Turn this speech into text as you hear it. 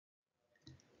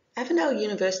Avondale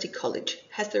University College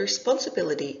has the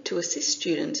responsibility to assist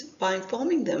students by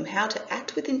informing them how to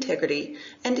act with integrity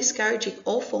and discouraging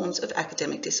all forms of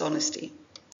academic dishonesty.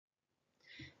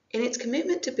 In its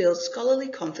commitment to build scholarly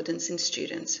confidence in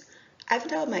students,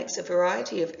 Avondale makes a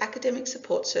variety of academic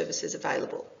support services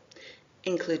available,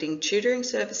 including tutoring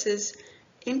services,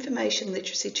 information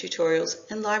literacy tutorials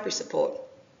and library support.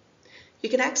 You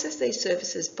can access these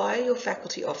services via your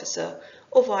faculty officer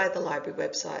or via the library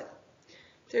website.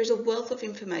 There is a wealth of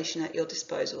information at your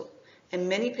disposal and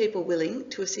many people willing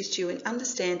to assist you in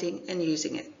understanding and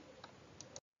using it.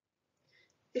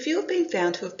 If you have been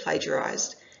found to have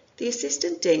plagiarised, the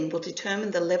Assistant Dean will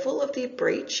determine the level of the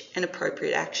breach and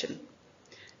appropriate action.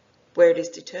 Where it is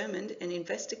determined, an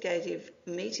investigative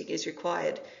meeting is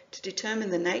required to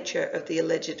determine the nature of the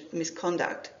alleged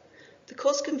misconduct. The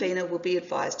course convener will be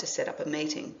advised to set up a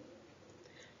meeting.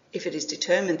 If it is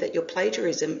determined that your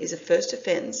plagiarism is a first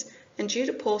offence and due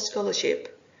to poor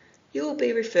scholarship, you will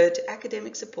be referred to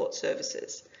academic support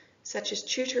services, such as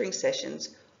tutoring sessions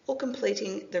or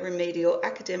completing the remedial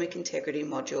academic integrity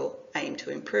module aimed to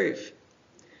improve.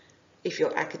 If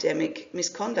your academic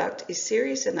misconduct is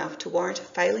serious enough to warrant a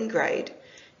failing grade,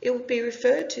 it will be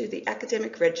referred to the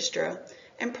academic registrar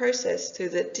and processed through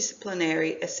the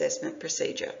disciplinary assessment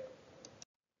procedure.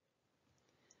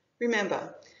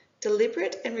 Remember,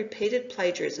 deliberate and repeated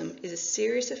plagiarism is a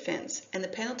serious offence and the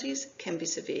penalties can be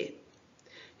severe.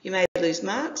 You may lose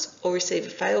marks or receive a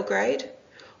fail grade,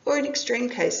 or in extreme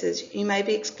cases, you may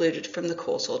be excluded from the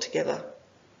course altogether.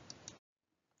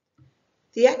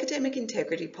 The academic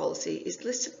integrity policy is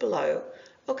listed below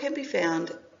or can be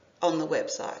found on the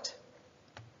website.